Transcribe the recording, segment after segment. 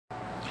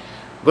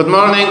Good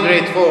morning,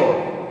 grade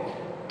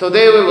 4.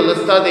 Today we will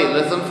study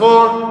lesson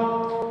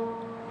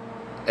 4,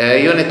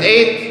 unit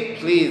 8.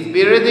 Please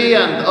be ready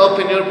and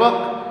open your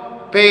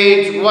book,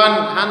 page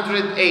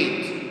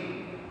 108.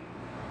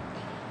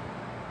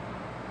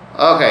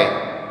 Okay,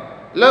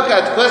 look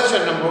at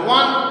question number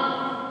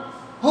 1.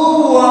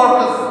 Who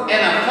works in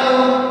a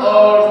film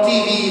or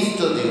TV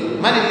studio?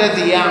 من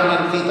الذي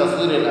يعمل في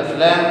تصوير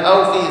الأفلام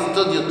أو في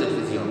استوديو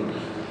التلفزيون؟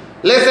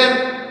 Listen,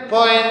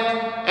 point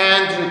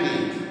and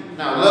repeat.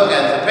 Now look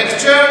at the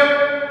picture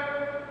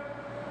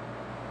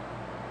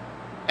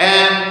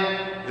and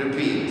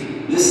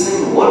repeat.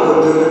 Listening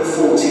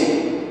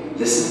 140.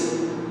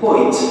 Listen,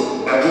 point,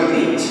 and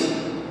repeat.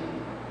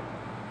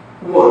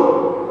 1.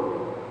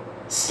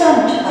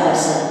 Stunt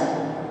person.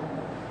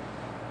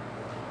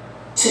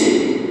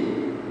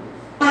 2.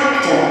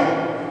 Actor.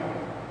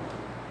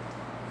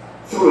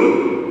 3.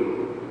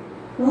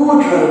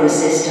 Wardrobe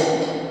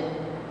assistant.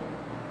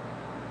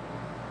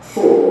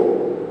 4.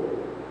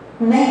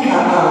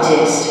 Makeup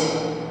artist.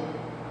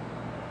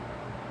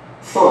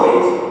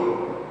 5.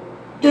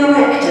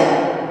 Director.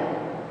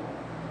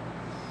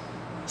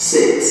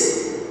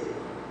 6.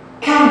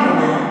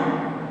 Cameraman.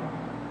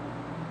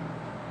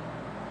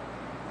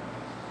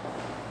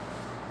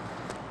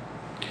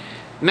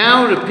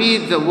 Now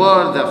repeat the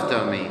word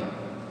after me.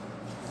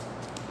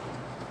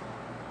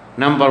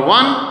 Number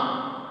 1,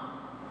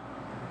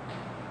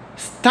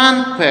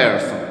 stunt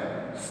person.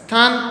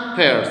 Stunt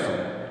person.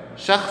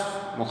 شخص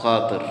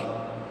مخاطر.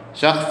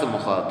 شخص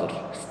مخاطر.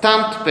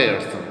 Stunt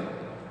person.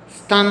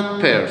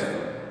 Stunt person.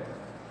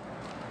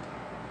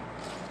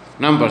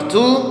 Number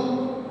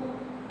 2,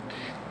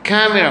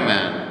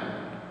 cameraman.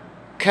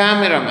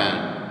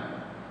 Cameraman.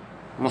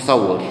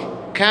 مصور.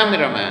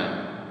 Cameraman.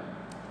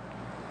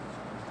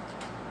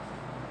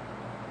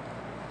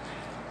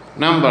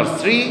 Number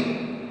 3,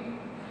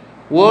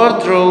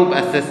 wardrobe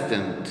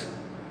assistant.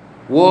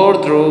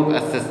 Wardrobe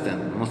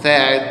assistant.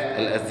 مساعد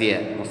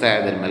الأزياء.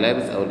 مساعد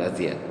الملابس أو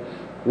الأزياء.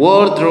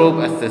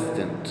 Wardrobe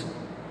assistant.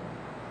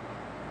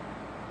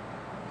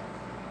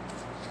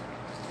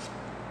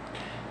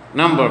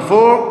 Number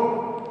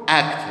 4,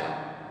 actor.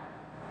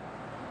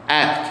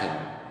 Actor.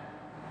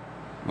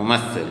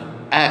 ممثل.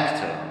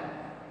 Actor.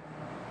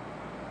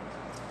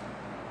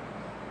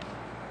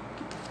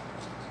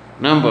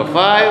 Number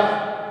 5,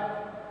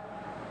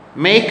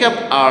 makeup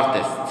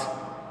artist.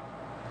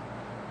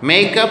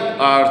 Makeup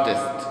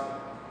artist.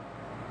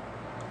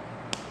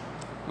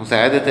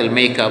 مساعدة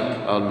الميك اب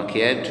أو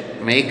المكياج.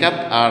 Makeup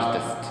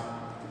artist.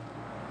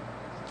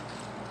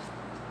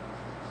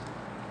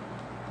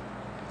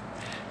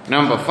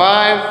 Number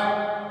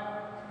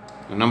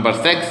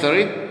 6,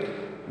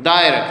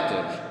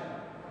 director.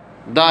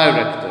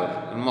 Director.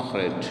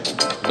 المخرج.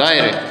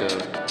 Director.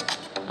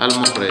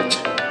 المخرج.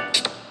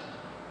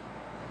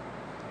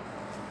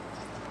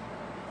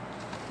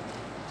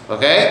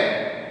 Okay?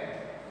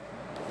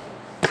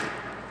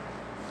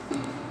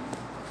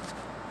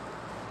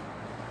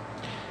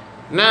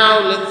 Now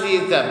let's see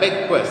the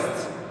big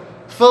quest.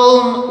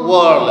 Film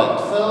world.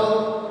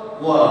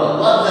 Film world.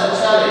 What's the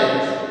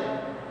challenge?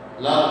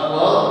 Look,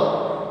 well,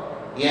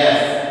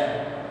 yes.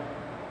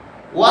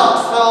 What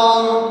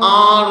film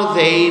are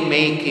they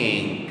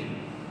making?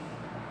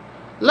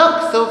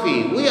 Look,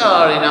 Sophie, we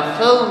are in a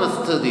film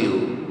studio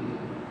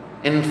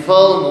in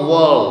film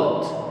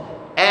world.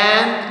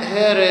 And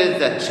here is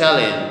the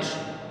challenge.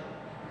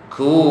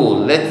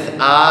 Cool, let's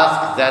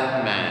ask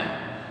that man.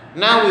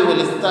 Now we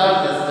will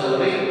start the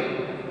story.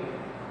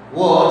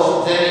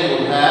 Watch, then you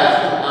will have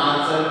to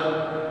answer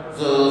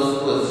those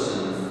questions.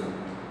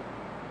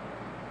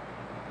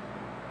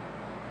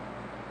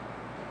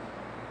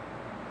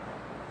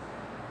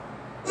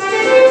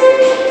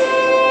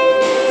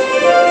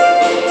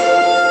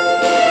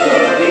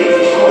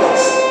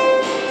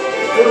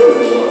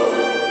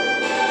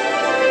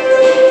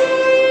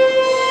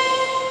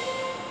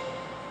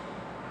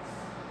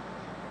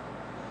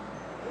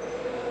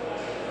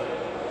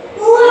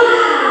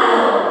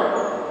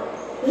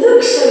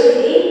 Look,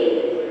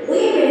 Sophie, we're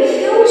in a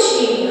film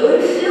studio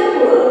in film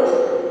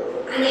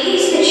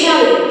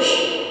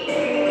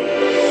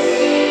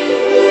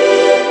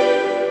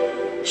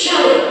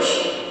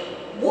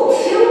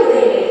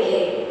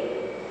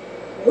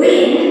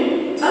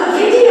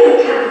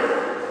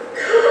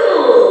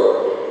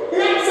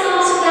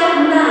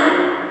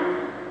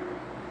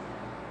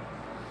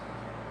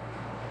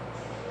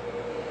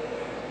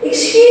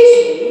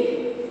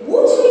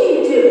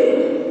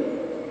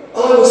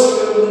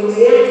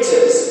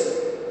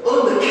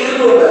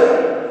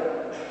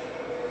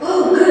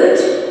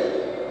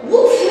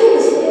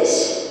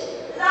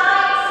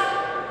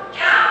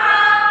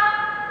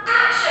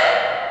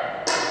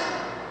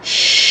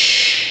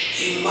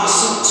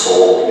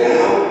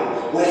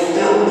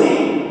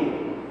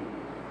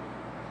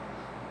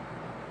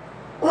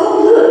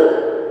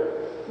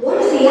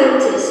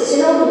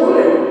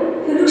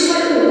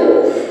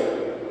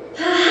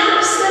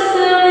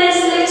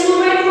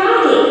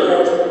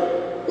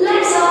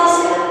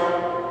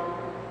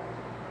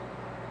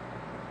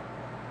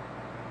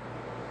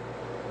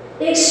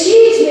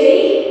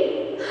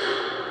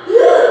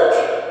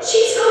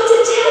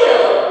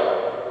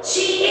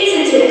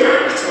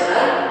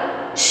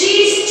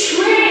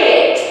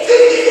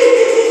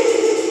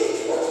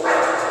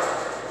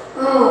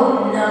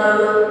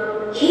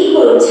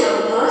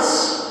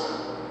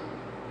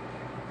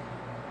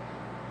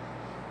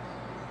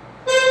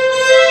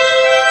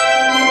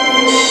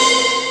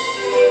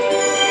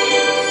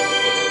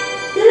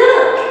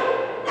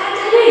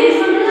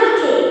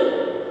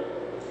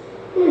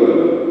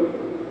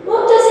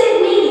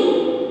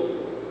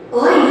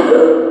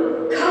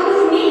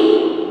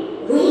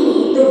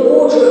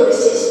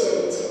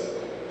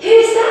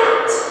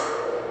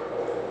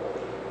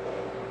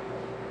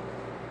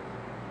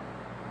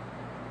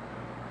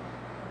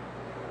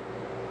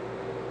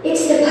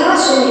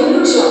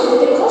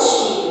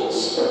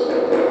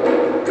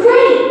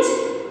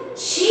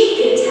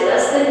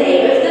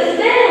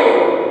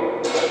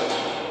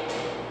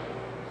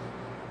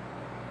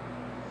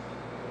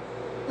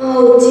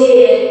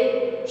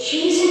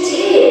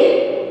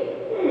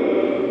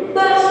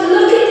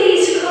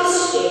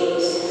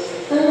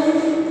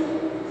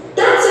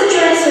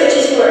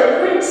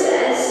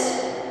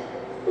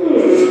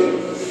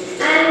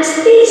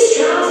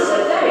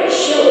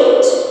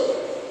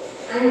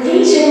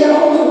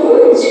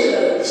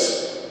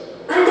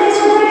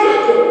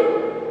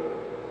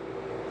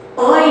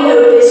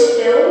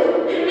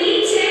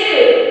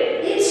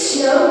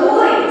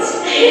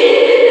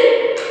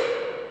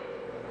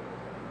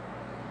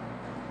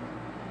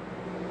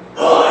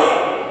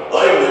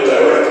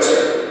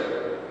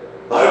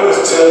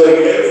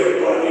telling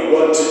everybody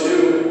what to do.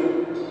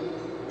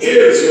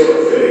 Here's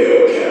your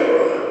video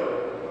camera.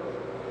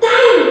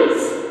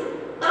 Thanks!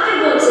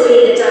 I want to be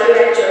the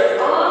director of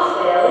our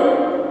film.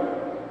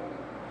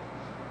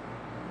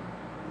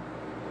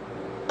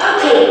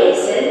 Okay,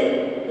 Mason,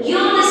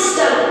 you're the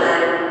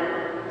stuntman.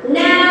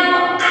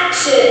 Now,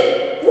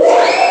 action!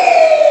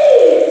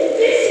 Whee!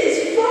 This is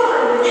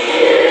fun!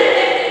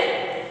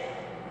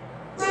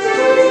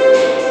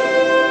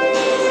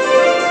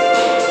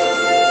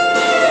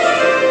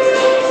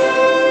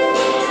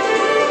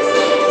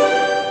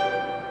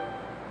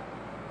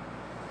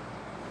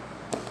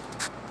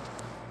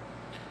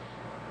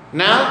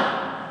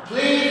 Now,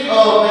 please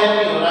open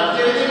your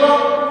activity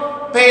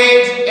book,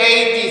 page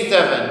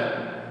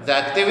 87. The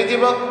activity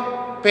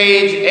book,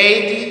 page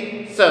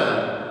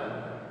 87.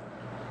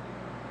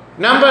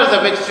 Number the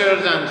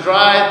pictures and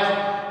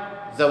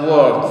write the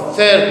words.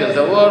 Circle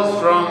the words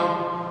from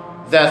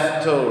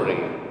the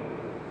story.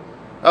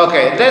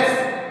 Okay, let's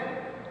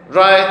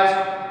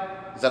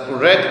write the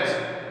correct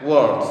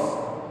words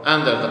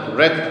under the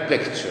correct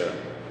picture.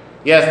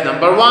 Yes,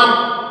 number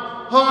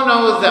 1. Who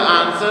knows the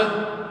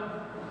answer?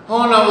 Who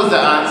knows the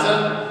answer?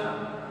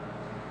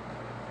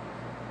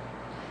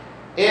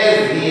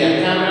 Is he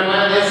a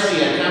cameraman? Is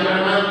she a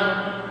cameraman?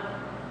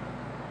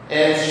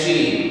 Is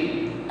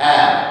she a?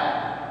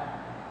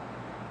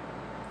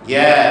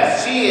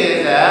 Yes, she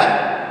is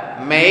a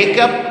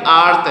makeup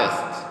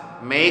artist.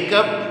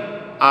 Makeup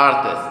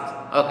artist.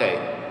 Okay.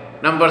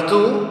 Number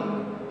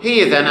 2, he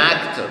is an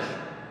actor.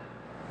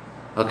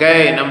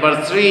 Okay. Number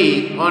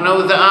 3, who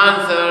knows the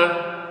answer?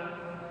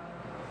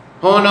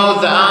 Who knows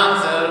the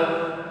answer?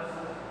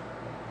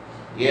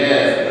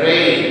 Yes,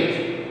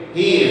 great.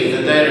 He is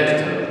the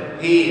director.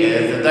 He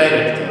is the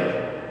director.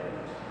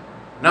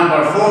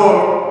 Number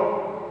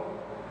 4.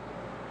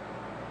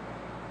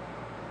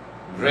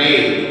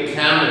 Great.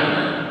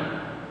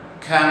 Cameraman.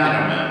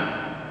 Cameraman.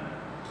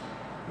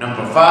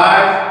 Number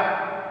 5.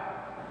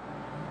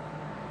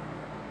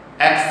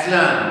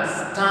 Excellent.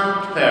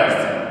 Stunt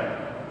person.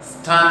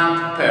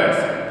 Stunt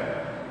person.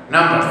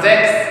 Number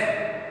 6.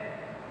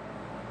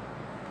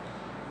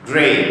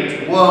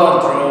 Great.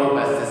 Wardrobe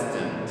assistant.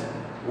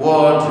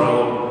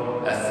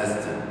 Wardrobe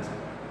assistant.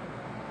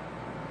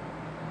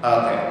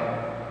 Okay.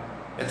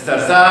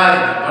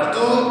 Exercise number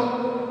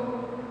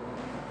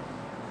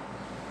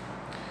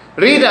 2.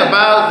 Read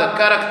about the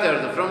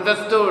characters from the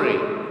story.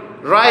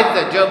 Write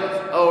the jobs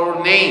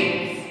or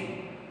names.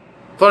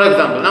 For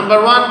example,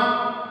 number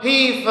 1,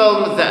 he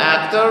films the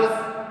actors.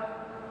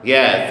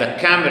 Yes, the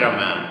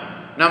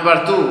cameraman.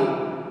 Number 2,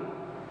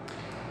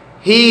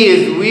 he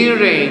is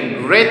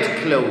wearing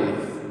red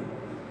clothes.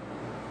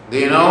 Do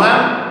you know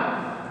him?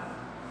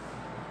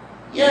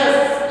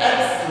 Yes,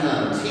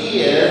 excellent.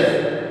 He is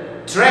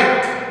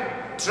Trick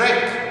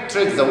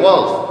the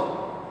wolf.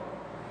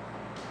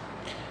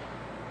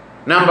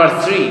 Number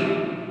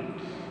 3,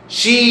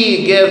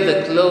 she gave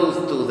the clothes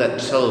to the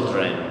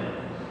children.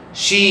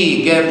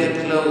 She gave the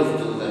clothes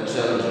to the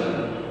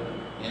children.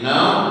 You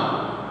know?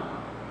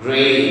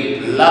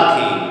 Great,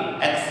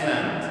 lucky,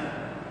 excellent.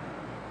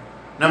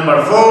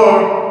 Number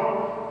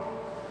 4,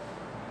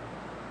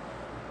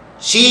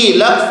 she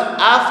looks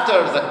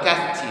after the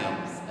costumes.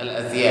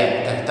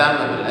 الأزياء. تهتم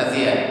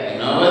بالأزياء. You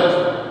know it?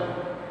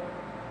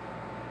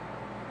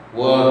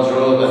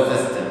 Wardrobe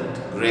assistant.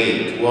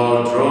 Great.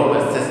 Wardrobe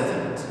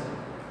assistant.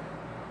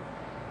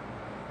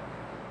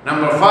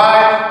 Number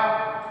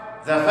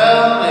 5, the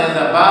film is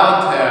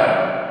about her.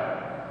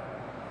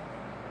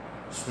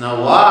 Snow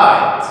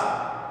White.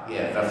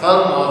 Yes, the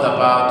film was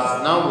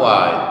about Snow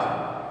White.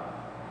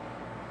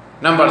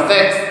 Number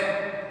 6,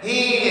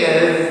 he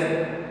is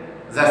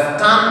the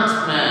stunt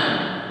man.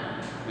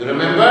 You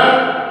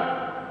remember?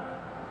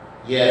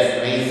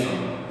 Yes, Mason.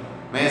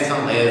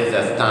 Mason is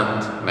the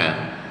stunt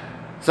man.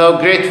 So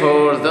great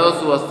for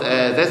those was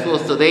this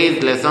was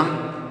today's lesson.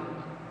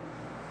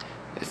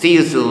 See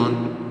you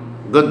soon.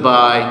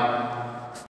 Goodbye.